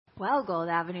Well, Gold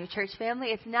Avenue Church family,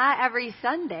 it's not every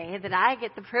Sunday that I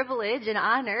get the privilege and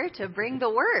honor to bring the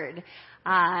word.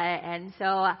 And so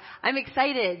I'm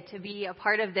excited to be a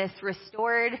part of this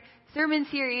restored sermon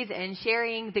series and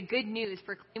sharing the good news,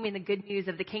 proclaiming the good news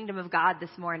of the kingdom of God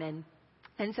this morning.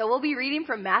 And so we'll be reading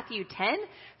from Matthew 10.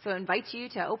 So I invite you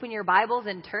to open your Bibles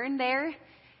and turn there.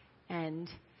 And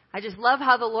I just love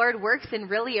how the Lord works in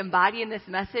really embodying this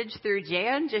message through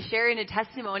Jan, just sharing a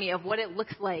testimony of what it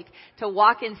looks like to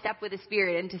walk in step with the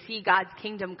Spirit and to see God's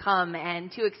kingdom come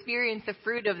and to experience the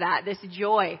fruit of that, this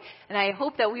joy. And I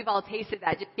hope that we've all tasted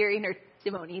that, just hearing her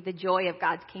testimony, the joy of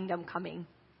God's kingdom coming.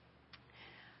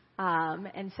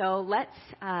 And so let's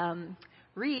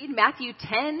read Matthew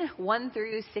 10, 1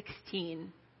 through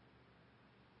 16.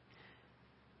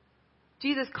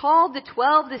 Jesus called the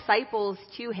 12 disciples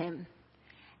to him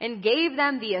and gave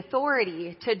them the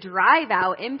authority to drive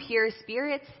out impure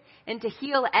spirits and to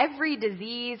heal every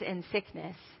disease and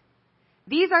sickness.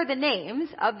 These are the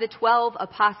names of the 12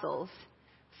 apostles.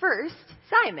 First,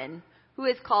 Simon, who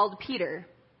is called Peter,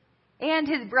 and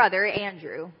his brother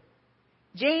Andrew.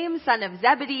 James, son of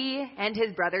Zebedee, and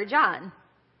his brother John.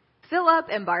 Philip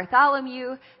and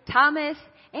Bartholomew, Thomas,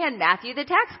 and Matthew the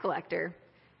tax collector.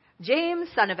 James,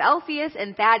 son of Alphaeus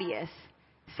and Thaddeus.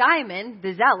 Simon,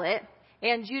 the zealot,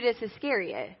 and Judas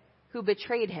Iscariot, who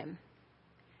betrayed him.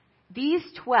 These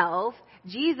 12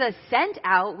 Jesus sent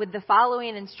out with the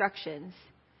following instructions.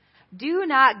 Do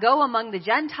not go among the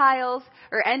Gentiles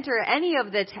or enter any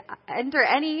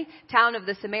town of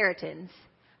the Samaritans.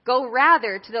 Go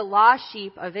rather to the lost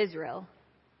sheep of Israel.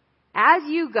 As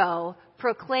you go,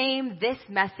 proclaim this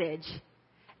message.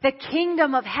 The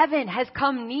kingdom of heaven has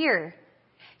come near.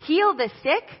 Heal the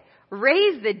sick,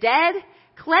 raise the dead,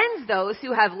 cleanse those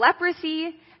who have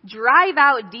leprosy, drive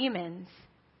out demons.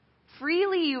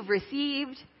 Freely you've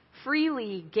received,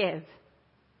 freely give.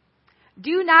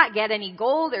 Do not get any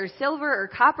gold or silver or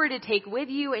copper to take with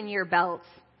you in your belts.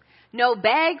 No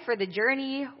bag for the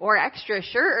journey or extra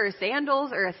shirt or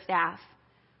sandals or a staff,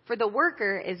 for the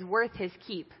worker is worth his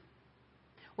keep.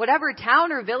 Whatever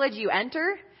town or village you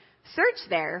enter, search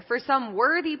there for some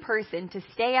worthy person to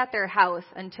stay at their house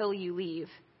until you leave.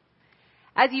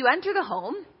 As you enter the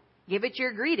home, give it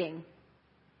your greeting.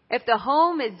 If the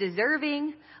home is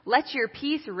deserving, let your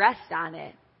peace rest on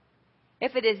it.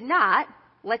 If it is not,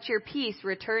 let your peace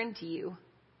return to you.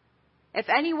 If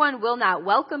anyone will not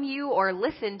welcome you or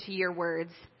listen to your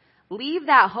words, leave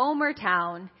that home or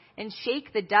town and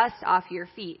shake the dust off your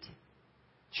feet.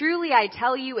 Truly, I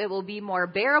tell you, it will be more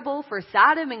bearable for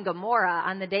Sodom and Gomorrah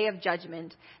on the day of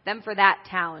judgment than for that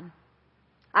town.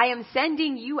 I am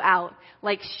sending you out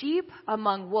like sheep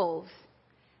among wolves.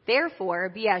 Therefore,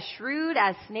 be as shrewd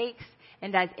as snakes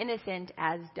and as innocent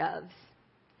as doves.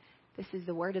 This is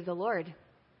the word of the Lord.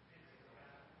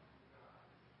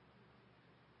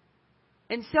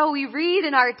 And so we read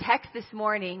in our text this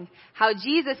morning how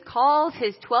Jesus calls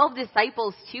his 12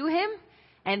 disciples to him,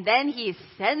 and then he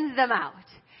sends them out.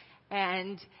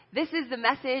 And this is the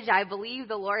message I believe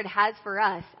the Lord has for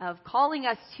us, of calling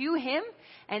us to him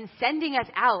and sending us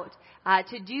out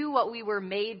to do what we were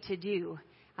made to do.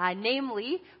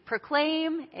 Namely,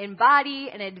 proclaim, embody,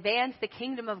 and advance the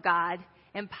kingdom of God,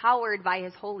 empowered by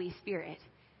his Holy Spirit.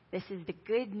 This is the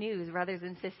good news, brothers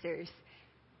and sisters.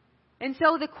 And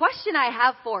so the question I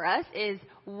have for us is,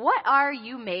 what are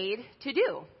you made to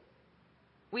do?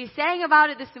 We sang about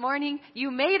it this morning. You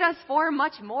made us for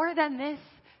much more than this,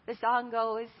 the song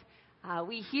goes.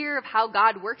 We hear of how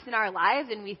God works in our lives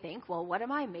and we think, well, what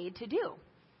am I made to do?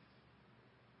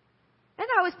 And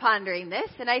I was pondering this,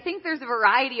 and I think there's a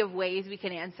variety of ways we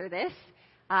can answer this.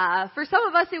 For some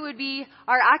of us, it would be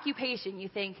our occupation. You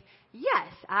think, yes,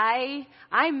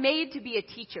 I'm made to be a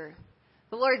teacher.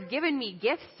 The Lord's given me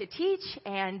gifts to teach,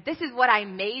 and this is what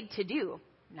I'm made to do.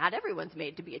 Not everyone's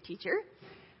made to be a teacher.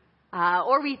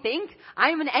 Or we think,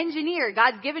 I'm an engineer.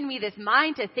 God's given me this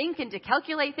mind to think and to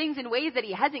calculate things in ways that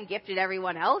he hasn't gifted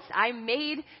everyone else. I'm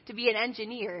made to be an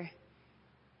engineer.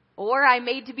 Or I'm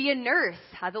made to be a nurse.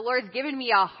 The Lord's given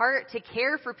me a heart to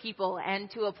care for people and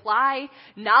to apply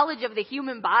knowledge of the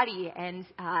human body and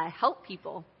help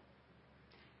people.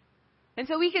 And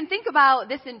so we can think about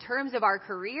this in terms of our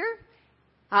career.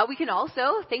 We can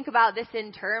also think about this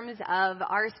in terms of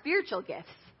our spiritual gifts.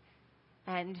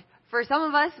 And for some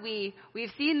of us,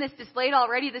 we've seen this displayed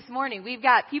already this morning. We've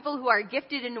got people who are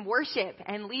gifted in worship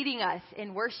and leading us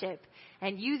in worship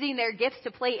and using their gifts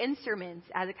to play instruments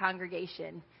as a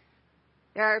congregation.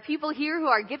 There are people here who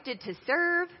are gifted to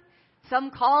serve,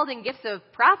 some called in gifts of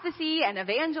prophecy and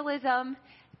evangelism,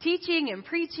 teaching and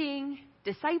preaching,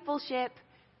 discipleship.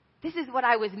 This is what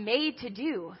I was made to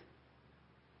do.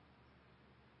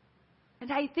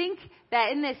 And I think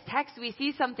that in this text we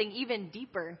see something even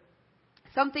deeper.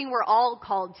 Something we're all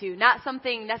called to, not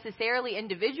something necessarily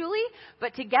individually,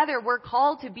 but together we're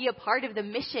called to be a part of the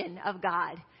mission of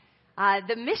God.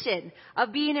 The mission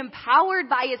of being empowered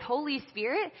by His Holy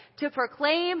Spirit to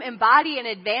proclaim, embody, and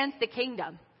advance the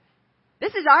kingdom.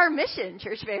 This is our mission,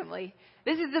 church family.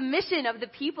 This is the mission of the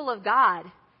people of God.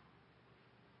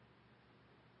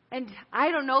 And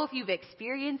I don't know if you've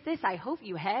experienced this. I hope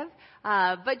you have.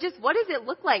 But just what does it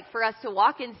look like for us to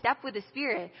walk in step with the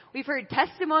Spirit? We've heard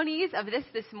testimonies of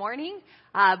this morning,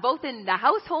 both in the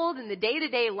household and the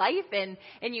day-to-day life and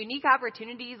unique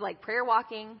opportunities like prayer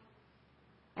walking.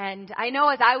 And I know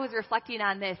as I was reflecting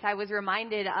on this, I was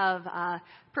reminded of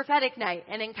prophetic night,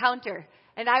 an encounter.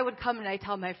 And I would come and I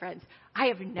tell my friends, I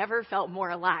have never felt more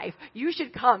alive. You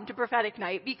should come to prophetic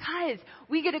night because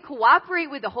we get to cooperate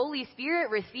with the Holy Spirit,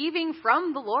 receiving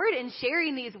from the Lord and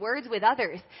sharing these words with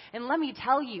others. And let me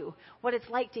tell you what it's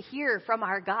like to hear from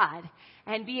our God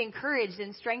and be encouraged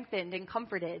and strengthened and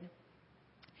comforted.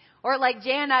 Or like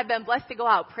Jan, I've been blessed to go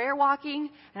out prayer walking,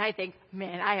 and I think,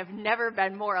 man, I have never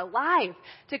been more alive.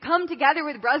 To come together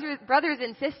with brothers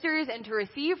and sisters and to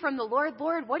receive from the Lord,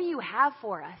 Lord, what do you have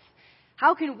for us?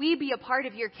 How can we be a part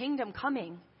of your kingdom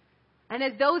coming? And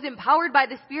as those empowered by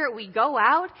the Spirit, we go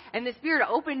out, and the Spirit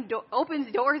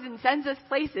opens doors and sends us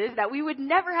places that we would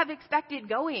never have expected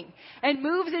going, and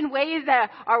moves in ways that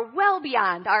are well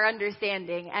beyond our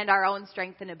understanding and our own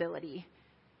strength and ability.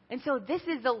 And so this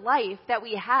is the life that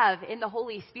we have in the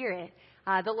Holy Spirit,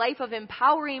 the life of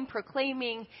empowering,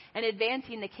 proclaiming, and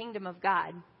advancing the kingdom of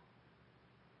God.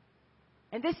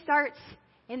 And this starts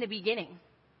in the beginning.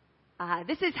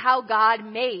 This is how God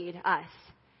made us.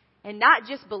 And not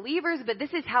just believers, but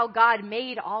this is how God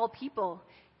made all people.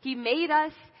 He made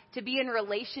us to be in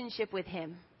relationship with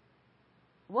Him.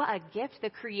 What a gift. The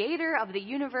creator of the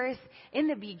universe in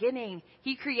the beginning.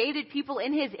 He created people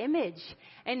in His image.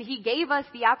 And He gave us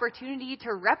the opportunity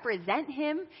to represent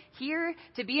Him here,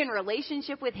 to be in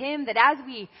relationship with Him. That as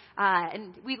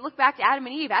and we look back to Adam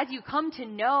and Eve, as you come to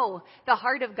know the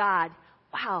heart of God,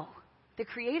 wow, the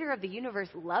creator of the universe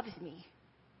loves me.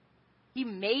 He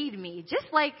made me just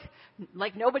like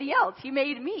nobody else. He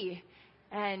made me.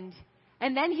 And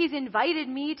then He's invited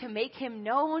me to make Him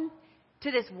known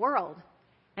to this world.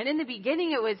 And in the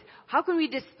beginning it was, how can we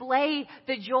display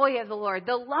the joy of the Lord,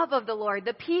 the love of the Lord,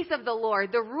 the peace of the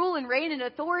Lord, the rule and reign and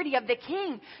authority of the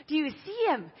King? Do you see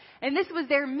Him? And this was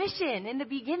their mission in the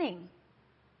beginning.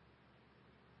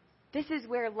 This is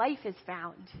where life is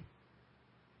found.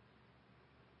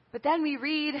 But then we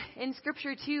read in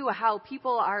Scripture too how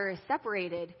people are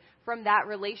separated from that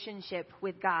relationship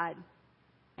with God.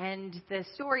 And the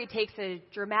story takes a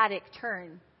dramatic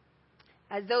turn.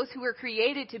 As those who were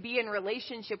created to be in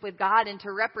relationship with God and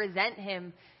to represent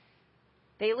Him,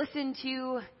 they listen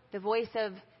to the voice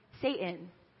of Satan,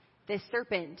 this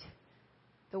serpent,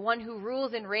 the one who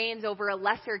rules and reigns over a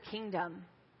lesser kingdom.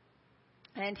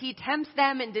 And he tempts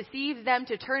them and deceives them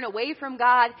to turn away from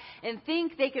God and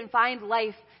think they can find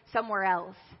life somewhere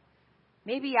else.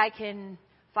 Maybe I can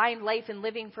find life in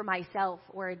living for myself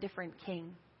or a different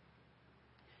king.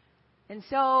 And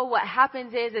so what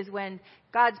happens is when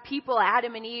God's people,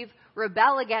 Adam and Eve,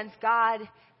 rebel against God,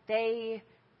 they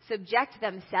subject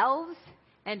themselves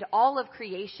and all of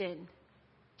creation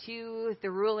to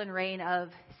the rule and reign of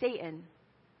Satan.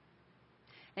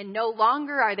 And no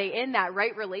longer are they in that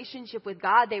right relationship with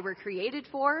God they were created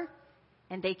for,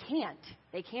 and they can't.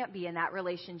 They can't be in that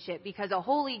relationship because a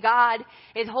holy God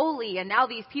is holy, and now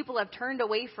these people have turned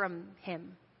away from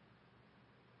Him.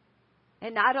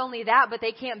 And not only that, but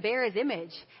they can't bear His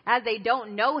image. As they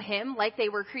don't know Him like they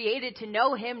were created to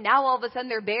know Him, now all of a sudden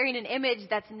they're bearing an image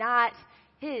that's not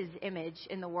His image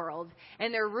in the world.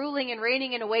 And they're ruling and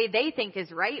reigning in a way they think is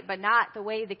right, but not the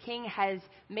way the King has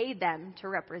made them to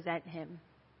represent Him.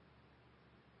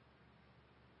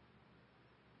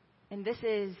 And this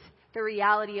is the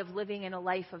reality of living in a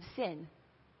life of sin.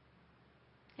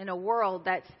 In a world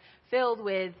that's filled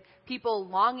with people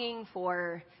longing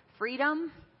for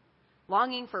freedom,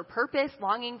 longing for purpose,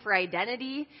 longing for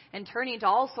identity, and turning to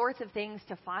all sorts of things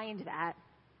to find that.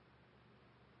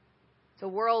 It's a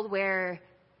world where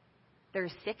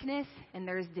there's sickness and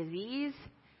there's disease,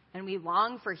 and we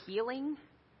long for healing.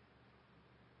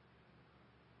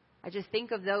 I just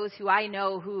think of those who I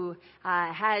know who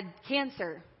had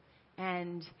cancer,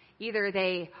 and either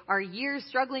they are years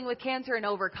struggling with cancer and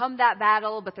overcome that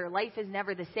battle, but their life is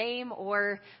never the same,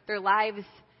 or their lives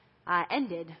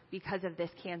ended because of this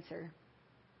cancer.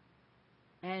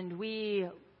 And we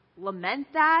lament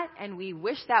that, and we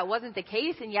wish that wasn't the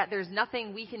case, and yet there's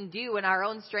nothing we can do in our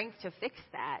own strength to fix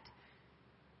that.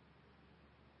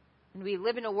 And we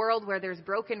live in a world where there's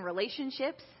broken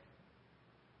relationships.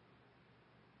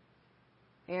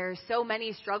 Where so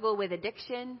many struggle with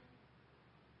addiction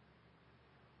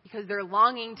because they're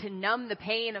longing to numb the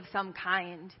pain of some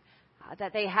kind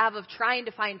that they have of trying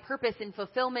to find purpose and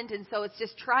fulfillment. And so it's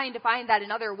just trying to find that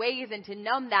in other ways and to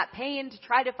numb that pain, to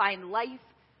try to find life.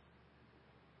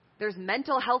 There's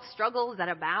mental health struggles that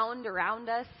abound around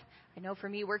us. I know for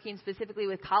me, working specifically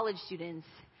with college students,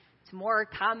 it's more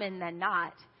common than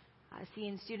not,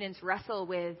 seeing students wrestle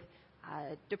with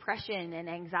depression and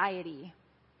anxiety.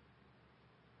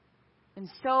 And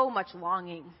so much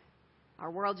longing. Our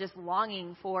world just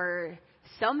longing for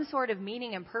some sort of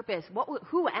meaning and purpose.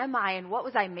 Who am I and what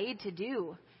was I made to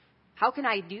do? How can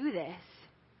I do this?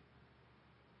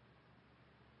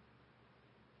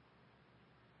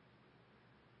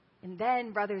 And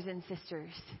then, brothers and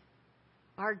sisters,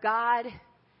 our God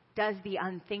does the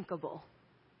unthinkable.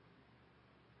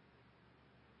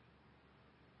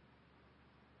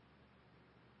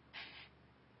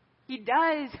 He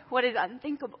does what is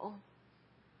unthinkable.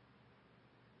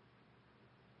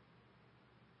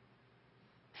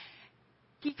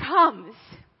 He comes.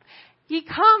 He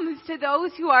comes to those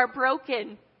who are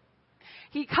broken.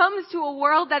 He comes to a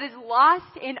world that is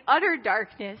lost in utter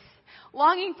darkness,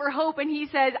 longing for hope, and he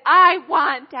says, I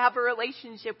want to have a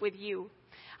relationship with you.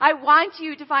 I want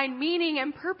you to find meaning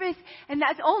and purpose, and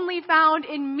that's only found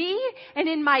in me and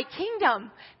in my kingdom.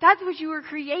 That's what you were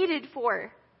created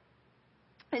for.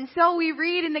 And so we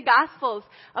read in the Gospels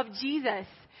of Jesus.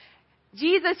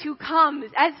 Jesus who comes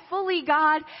as fully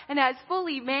God and as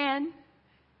fully man.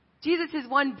 Jesus is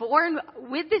one born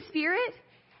with the Spirit,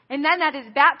 and then at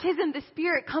his baptism, the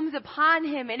Spirit comes upon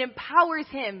him and empowers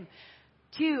him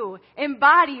to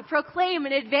embody, proclaim,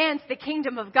 and advance the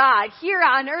kingdom of God here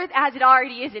on earth as it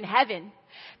already is in heaven.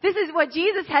 This is what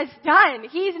Jesus has done.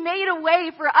 He's made a way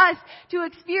for us to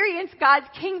experience God's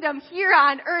kingdom here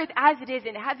on earth as it is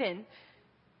in heaven.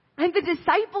 And the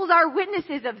disciples are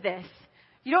witnesses of this.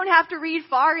 You don't have to read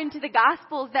far into the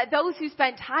Gospels that those who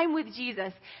spent time with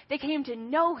Jesus, they came to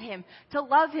know him, to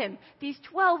love him, these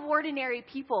 12 ordinary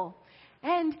people.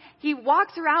 And he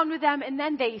walks around with them and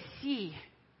then they see.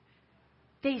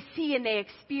 They see and they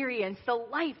experience the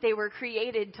life they were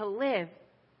created to live.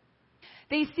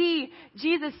 They see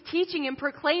Jesus teaching and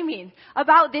proclaiming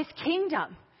about this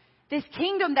kingdom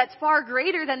that's far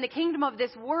greater than the kingdom of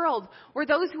this world, where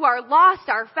those who are lost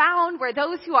are found, where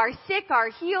those who are sick are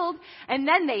healed, and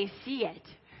then they see it.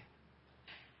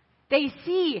 They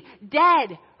see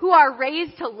dead who are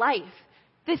raised to life.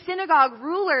 The synagogue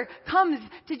ruler comes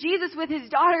to Jesus with his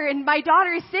daughter, and my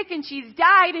daughter is sick and she's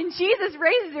died, and Jesus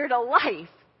raises her to life.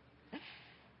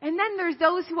 And then there's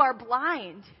those who are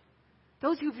blind,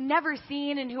 those who've never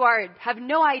seen and who have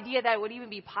no idea that it would even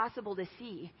be possible to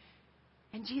see.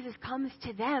 And Jesus comes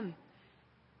to them,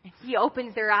 and he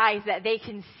opens their eyes that they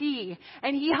can see,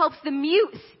 and he helps the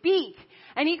mute speak,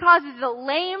 and he causes the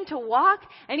lame to walk,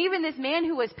 and even this man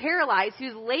who was paralyzed,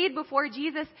 who's laid before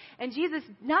Jesus, and Jesus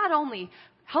not only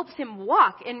helps him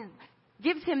walk and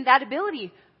gives him that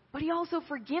ability, but he also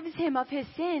forgives him of his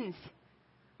sins.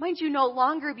 Might you no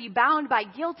longer be bound by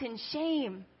guilt and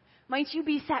shame. Might you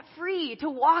be set free to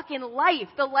walk in life,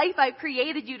 the life I've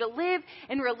created you to live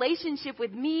in relationship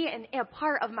with me and a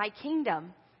part of my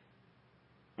kingdom.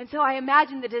 And so I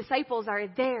imagine the disciples are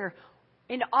there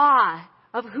in awe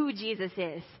of who Jesus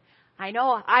is. I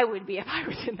know I would be if I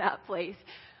was in that place.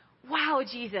 Wow,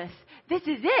 Jesus, this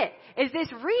is it. Is this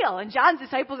real? And John's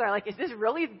disciples are like, is this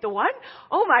really the one?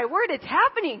 Oh my word, it's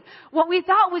happening. What we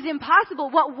thought was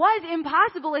impossible, what was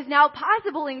impossible is now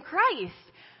possible in Christ.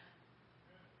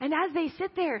 And as they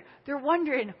sit there, they're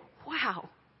wondering, wow.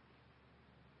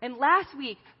 And last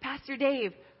week, Pastor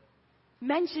Dave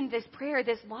mentioned this prayer,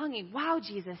 this longing. Wow,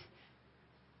 Jesus,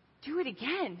 do it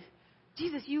again.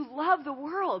 Jesus, you love the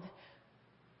world.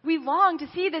 We long to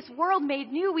see this world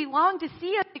made new. We long to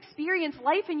see us experience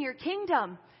life in your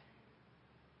kingdom.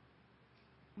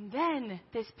 And then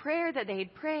this prayer that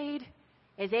they'd prayed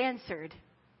is answered.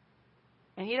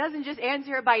 And he doesn't just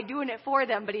answer it by doing it for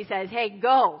them, but he says, hey,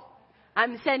 go.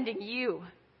 I'm sending you.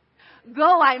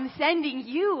 Go, I'm sending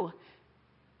you.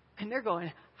 And they're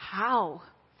going, how?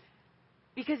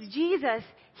 Because Jesus,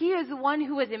 he is the one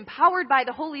who was empowered by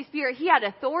the Holy Spirit. He had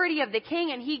authority of the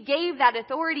King, and he gave that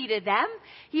authority to them.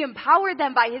 He empowered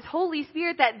them by his Holy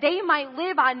Spirit that they might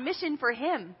live on mission for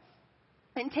him.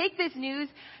 And take this news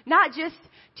not just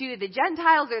to the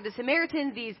Gentiles or the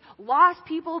Samaritans, these lost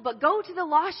people, but go to the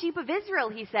lost sheep of Israel,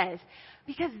 he says.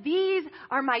 Because these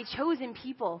are my chosen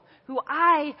people who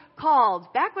I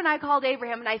called, back when I called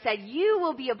Abraham and I said, you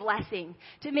will be a blessing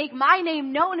to make my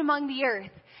name known among the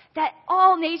earth. that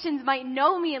all nations might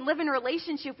know me and live in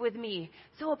relationship with me.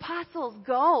 So apostles,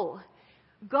 go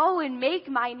and make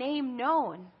my name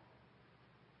known.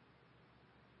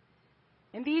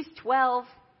 And these 12,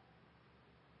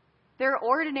 they're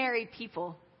ordinary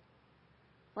people,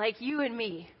 like you and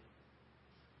me.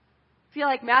 I feel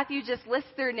like Matthew just lists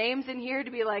their names in here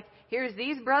to be like, here's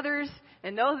these brothers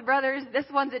and those brothers. This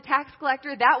one's a tax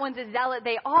collector. That one's a zealot.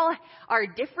 They all are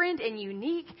different and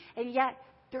unique, and yet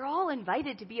they're all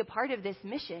invited to be a part of this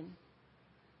mission.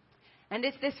 And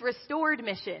it's this restored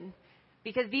mission,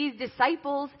 because these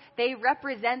disciples, they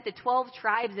represent the 12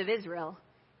 tribes of Israel,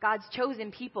 God's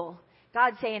chosen people.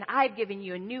 God's saying, I've given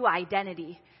you a new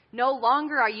identity. No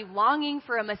longer are you longing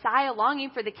for a Messiah, longing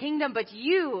for the kingdom, but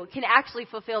you can actually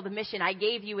fulfill the mission I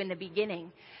gave you in the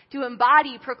beginning, to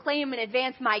embody, proclaim, and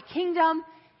advance my kingdom,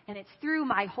 and it's through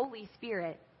my Holy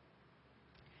Spirit.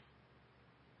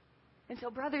 And so,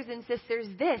 brothers and sisters,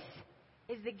 this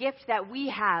is the gift that we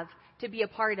have to be a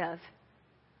part of.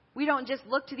 We don't just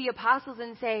look to the apostles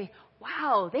and say,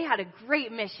 wow, they had a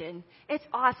great mission. It's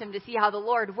awesome to see how the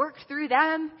Lord worked through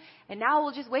them, and now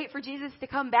we'll just wait for Jesus to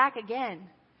come back again.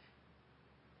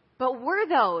 But we're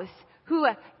those who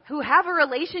have a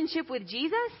relationship with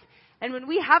Jesus, and when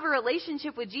we have a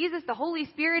relationship with Jesus, the Holy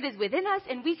Spirit is within us,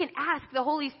 and we can ask the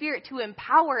Holy Spirit to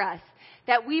empower us,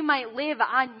 that we might live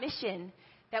on mission,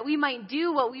 that we might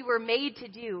do what we were made to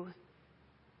do,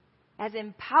 as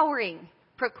embodying,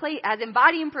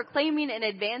 proclaiming, and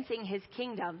advancing His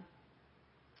kingdom.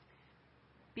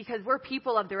 Because we're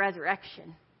people of the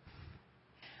resurrection.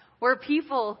 We're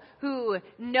people who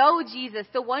know Jesus,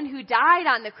 the one who died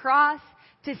on the cross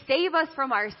to save us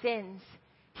from our sins.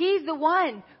 He's the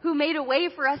one who made a way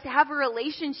for us to have a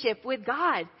relationship with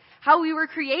God, how we were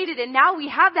created. And now we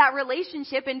have that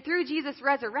relationship, and through Jesus'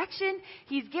 resurrection,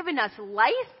 He's given us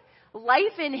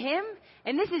life in Him.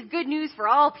 And this is good news for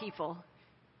all people,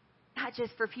 not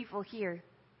just for people here.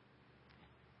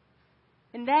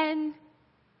 And then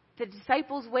the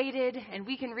disciples waited, and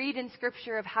we can read in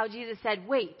Scripture of how Jesus said,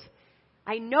 wait,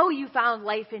 I know you found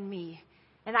life in me,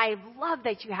 and I love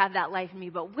that you have that life in me,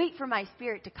 but wait for my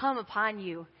Spirit to come upon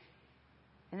you.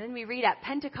 And then we read at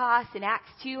Pentecost in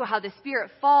Acts 2 how the Spirit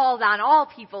falls on all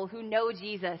people who know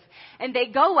Jesus. And they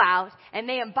go out and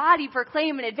they embody,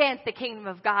 proclaim, and advance the kingdom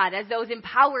of God as those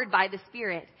empowered by the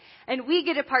Spirit. And we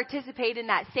get to participate in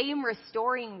that same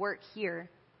restoring work here.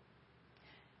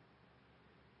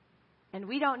 And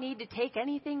we don't need to take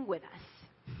anything with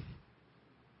us.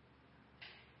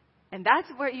 And that's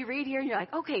what you read here, and you're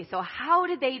like, okay, so how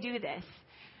did they do this?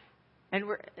 And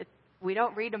we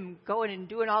don't read them going and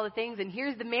doing all the things. And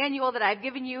here's the manual that I've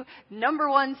given you. Number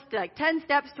 1, 10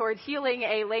 steps towards healing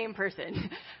a lame person.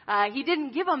 He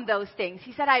didn't give them those things.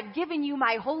 He said, I've given you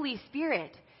my Holy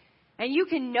Spirit. And you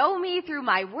can know me through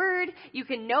my word. You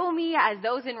can know me as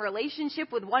those in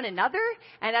relationship with one another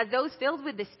and as those filled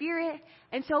with the Spirit.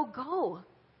 And so go.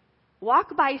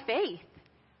 Walk by faith.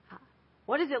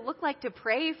 What does it look like to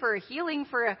pray for healing,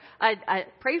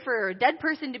 pray for a dead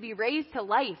person to be raised to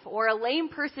life, or a lame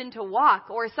person to walk,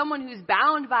 or someone who's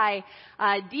bound by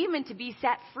a demon to be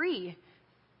set free?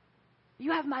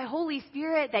 You have my Holy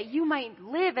Spirit that you might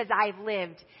live as I've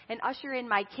lived and usher in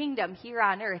my kingdom here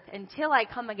on earth until I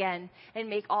come again and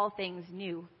make all things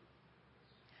new.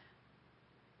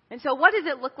 And so what does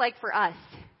it look like for us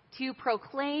to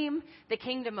proclaim the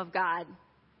kingdom of God?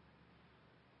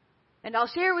 And I'll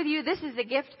share with you, this is a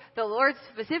gift the Lord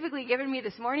specifically given me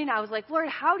this morning. I was like, Lord,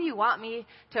 how do you want me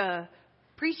to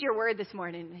preach your word this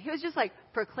morning? He was just like,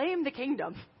 proclaim the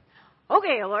kingdom.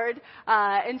 Okay, Lord.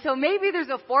 And so maybe there's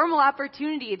a formal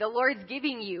opportunity the Lord's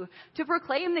giving you to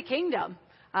proclaim the kingdom.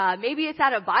 Maybe it's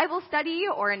at a Bible study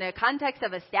or in a context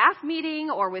of a staff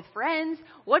meeting or with friends.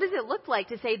 What does it look like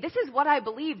to say, this is what I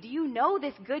believe? Do you know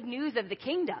this good news of the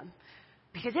kingdom?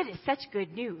 Because it is such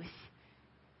good news.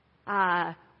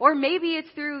 Or maybe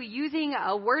it's through using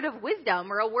a word of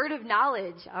wisdom or a word of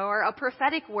knowledge or a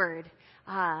prophetic word.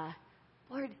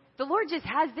 Lord, the Lord just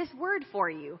has this word for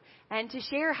you, and to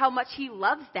share how much He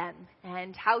loves them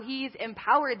and how He's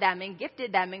empowered them and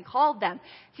gifted them and called them.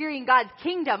 Hearing God's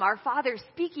kingdom, our Father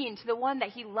speaking to the one that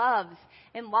He loves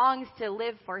and longs to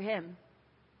live for Him.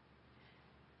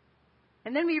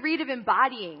 And then we read of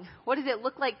embodying. What does it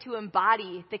look like to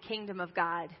embody the kingdom of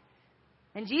God?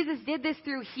 And Jesus did this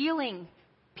through healing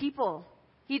people.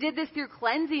 He did this through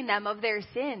cleansing them of their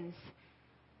sins.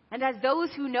 And as those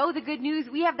who know the good news,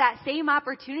 we have that same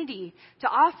opportunity to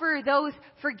offer those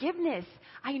forgiveness.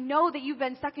 I know that you've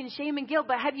been stuck in shame and guilt,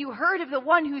 but have you heard of the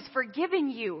one who's forgiven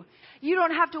you? You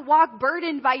don't have to walk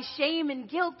burdened by shame and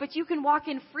guilt, but you can walk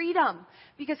in freedom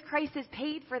because Christ has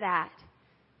paid for that.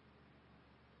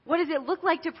 What does it look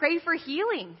like to pray for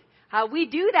healing? We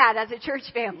do that as a church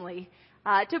family.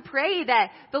 To pray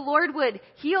that the Lord would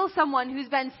heal someone who's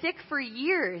been sick for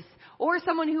years, or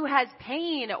someone who has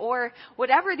pain, or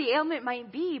whatever the ailment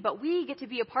might be. But we get to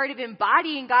be a part of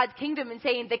embodying God's kingdom and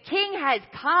saying, the King has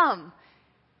come,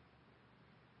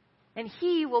 and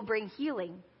He will bring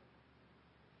healing.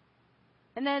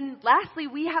 And then lastly,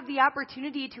 we have the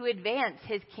opportunity to advance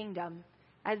His kingdom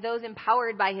as those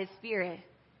empowered by His Spirit.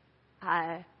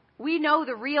 We know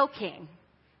the real King,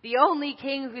 the only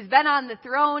King who's been on the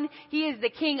throne. He is the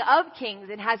King of kings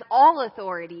and has all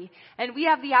authority. And we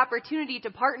have the opportunity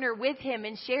to partner with Him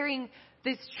in sharing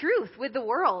this truth with the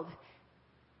world,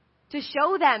 to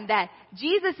show them that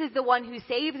Jesus is the one who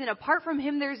saves, and apart from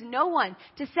Him there's no one,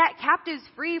 to set captives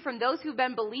free from those who've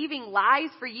been believing lies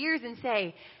for years and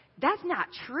say, that's not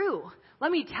true.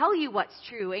 Let me tell you what's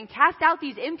true, and cast out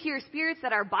these impure spirits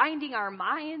that are binding our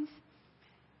minds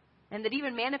and that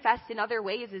even manifest in other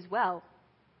ways as well.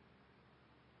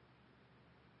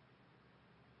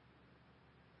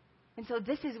 And so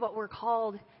this is what we're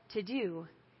called to do.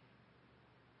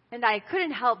 And I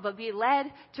couldn't help but be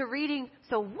led to reading,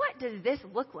 so what does this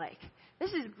look like?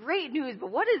 This is great news,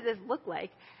 but what does this look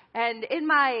like? And in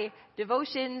my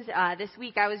devotions this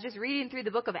week, I was just reading through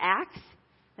the book of Acts.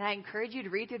 And I encourage you to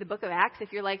read through the book of Acts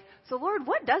if you're like, so Lord,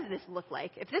 what does this look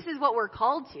like? If this is what we're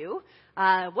called to,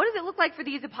 what does it look like for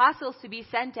these apostles to be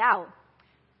sent out?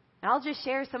 And I'll just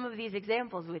share some of these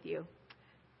examples with you.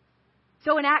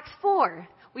 So in Acts 4,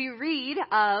 we read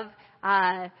of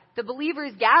the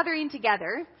believers gathering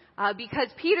together because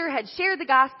Peter had shared the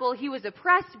gospel. He was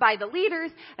oppressed by the leaders,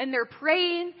 and they're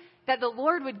praying that the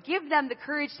Lord would give them the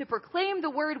courage to proclaim the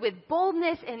word with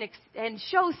boldness and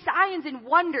show signs and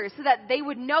wonders so that they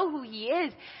would know who He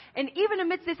is. And even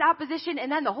amidst this opposition,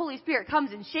 and then the Holy Spirit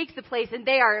comes and shakes the place, and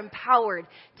they are empowered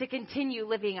to continue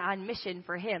living on mission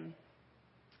for Him.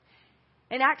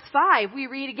 In Acts 5, we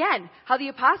read again how the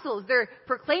apostles, they're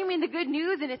proclaiming the good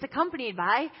news, and it's accompanied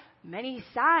by many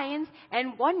signs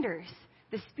and wonders,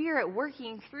 the Spirit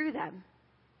working through them.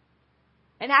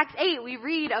 In Acts 8, we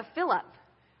read of Philip.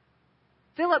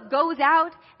 Philip goes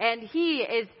out and he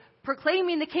is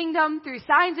proclaiming the kingdom through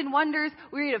signs and wonders.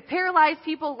 We read of paralyzed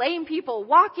people, lame people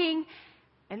walking.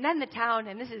 And then the town,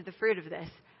 and this is the fruit of this,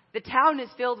 the town is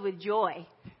filled with joy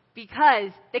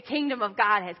because the kingdom of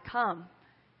God has come.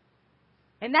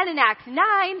 And then in Acts 9,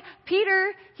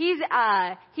 Peter, he's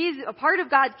a part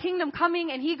of God's kingdom coming,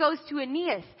 and he goes to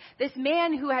Aeneas, this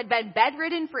man who had been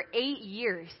bedridden for 8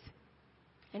 years.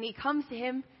 And he comes to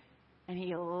him, and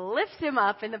he lifts him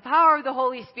up in the power of the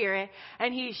Holy Spirit,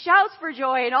 and he shouts for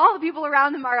joy, and all the people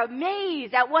around him are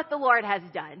amazed at what the Lord has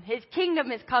done. His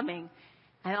kingdom is coming.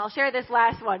 And I'll share this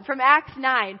last one. From Acts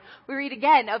 9, we read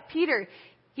again of Peter.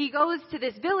 He goes to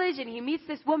this village, and he meets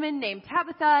this woman named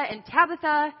Tabitha, and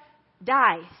Tabitha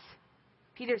dies.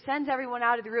 Peter sends everyone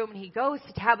out of the room, and he goes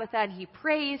to Tabitha, and he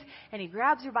prays, and he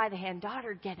grabs her by the hand,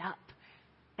 daughter, get up.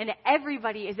 And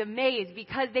everybody is amazed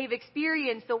because they've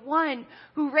experienced the one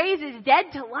who raises dead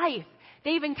to life.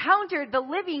 They've encountered the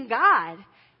living God.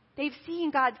 They've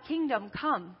seen God's kingdom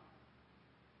come.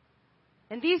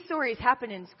 And these stories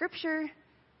happen in Scripture,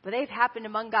 but they've happened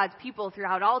among God's people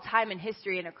throughout all time and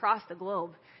history and across the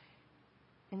globe.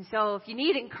 And so if you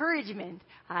need encouragement,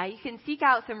 you can seek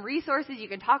out some resources. You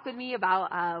can talk with me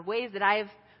about ways that I've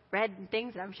read and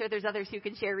things. And I'm sure there's others who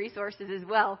can share resources as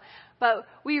well. But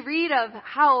we read of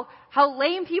how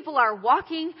lame people are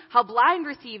walking, how blind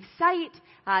receive sight.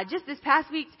 Just this past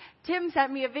week, Tim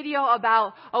sent me a video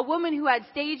about a woman who had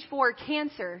stage 4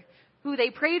 cancer, who they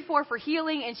prayed for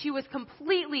healing, and she was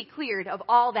completely cleared of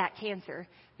all that cancer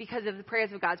because of the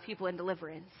prayers of God's people in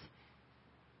deliverance.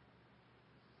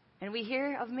 And we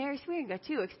hear of Mary Swearinga,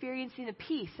 too, experiencing the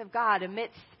peace of God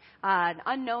amidst an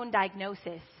unknown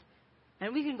diagnosis.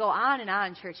 And we can go on and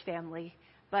on, church family,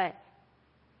 but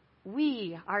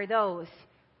we are those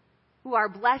who are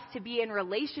blessed to be in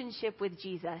relationship with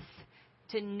Jesus,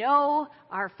 to know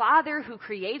our Father who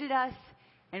created us,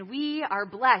 and we are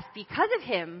blessed because of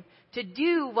Him to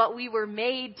do what we were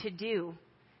made to do,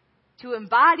 to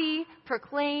embody,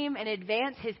 proclaim, and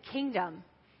advance His kingdom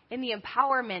in the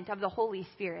empowerment of the Holy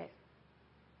Spirit.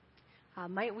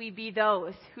 Might we be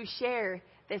those who share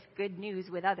this good news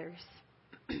with others?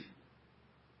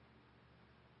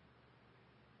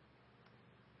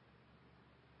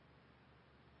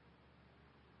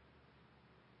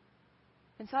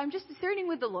 And so I'm just discerning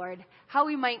with the Lord how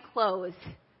we might close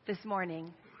this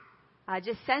morning.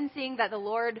 Just sensing that the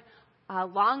Lord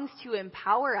longs to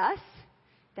empower us,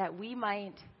 that we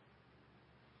might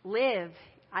live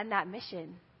on that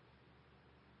mission.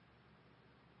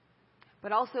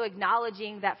 but also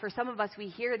acknowledging that for some of us, we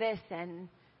hear this and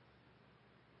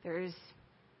there's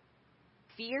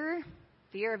fear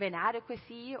of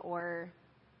inadequacy, or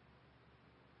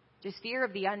just fear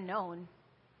of the unknown.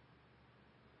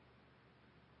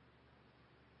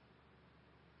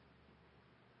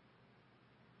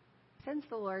 Sense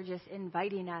the Lord just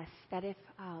inviting us that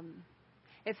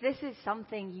if this is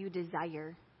something you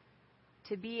desire,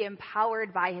 to be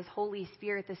empowered by His Holy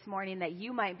Spirit this morning, that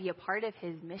you might be a part of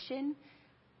His mission,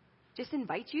 just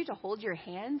invite you to hold your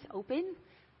hands open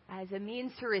as a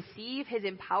means to receive His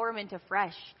empowerment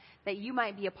afresh, that you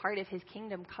might be a part of His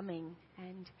kingdom coming.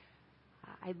 And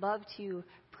I'd love to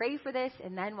pray for this,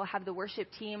 and then we'll have the worship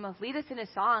team lead us in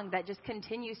a song that just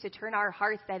continues to turn our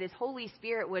hearts, that His Holy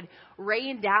Spirit would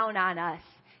rain down on us,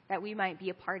 that we might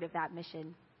be a part of that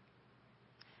mission.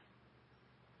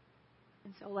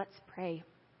 And so let's pray.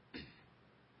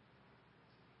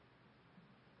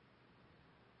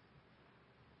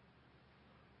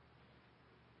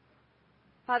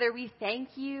 Father, we thank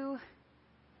you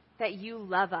that you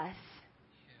love us.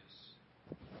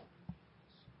 Yes.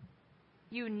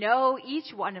 You know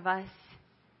each one of us.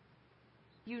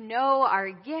 You know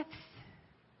our gifts.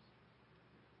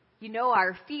 You know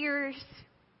our fears.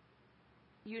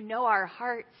 You know our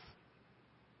hearts.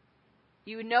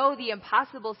 You know the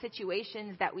impossible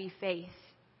situations that we face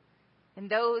and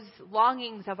those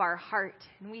longings of our heart.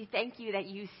 And we thank you that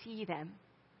you see them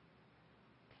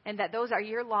and that those are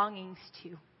your longings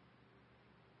too.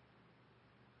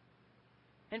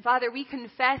 And Father, we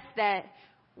confess that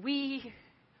we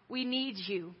need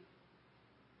you.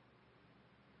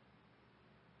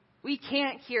 We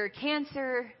can't cure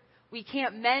cancer. We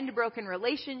can't mend broken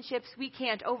relationships. We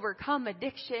can't overcome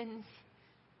addictions.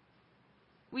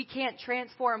 We can't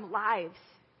transform lives.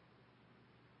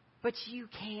 But you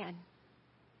can.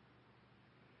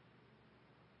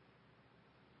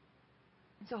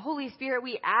 And so, Holy Spirit,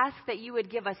 we ask that you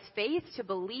would give us faith to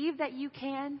believe that you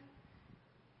can.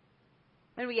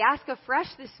 And we ask afresh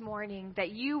this morning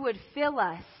that you would fill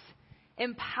us,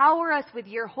 empower us with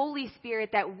your Holy Spirit,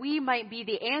 that we might be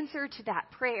the answer to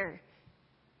that prayer.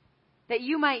 That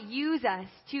you might use us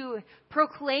to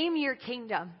proclaim your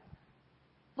kingdom.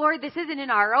 Lord, this isn't in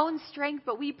our own strength,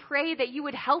 but we pray that you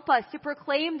would help us to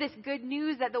proclaim this good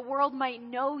news, that the world might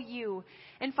know you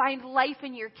and find life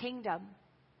in your kingdom.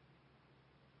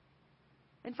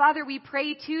 And Father, we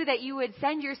pray too that you would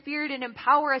send your Spirit and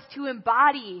empower us to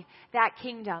embody that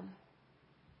kingdom.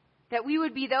 That we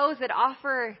would be those that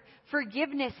offer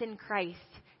forgiveness in Christ,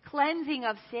 cleansing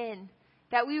of sin.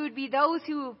 That we would be those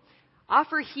who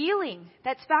offer healing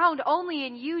that's found only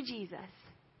in you, Jesus.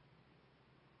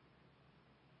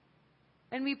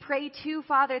 And we pray too,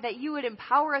 Father, that you would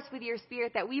empower us with your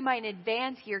Spirit, that we might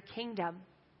advance your kingdom.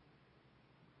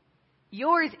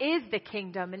 Yours is the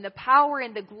kingdom and the power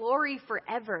and the glory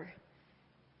forever.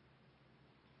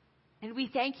 And we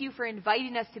thank you for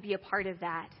inviting us to be a part of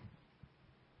that.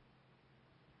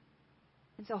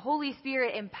 And so, Holy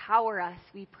Spirit, empower us,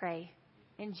 we pray.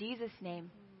 In Jesus'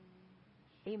 name,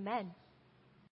 amen.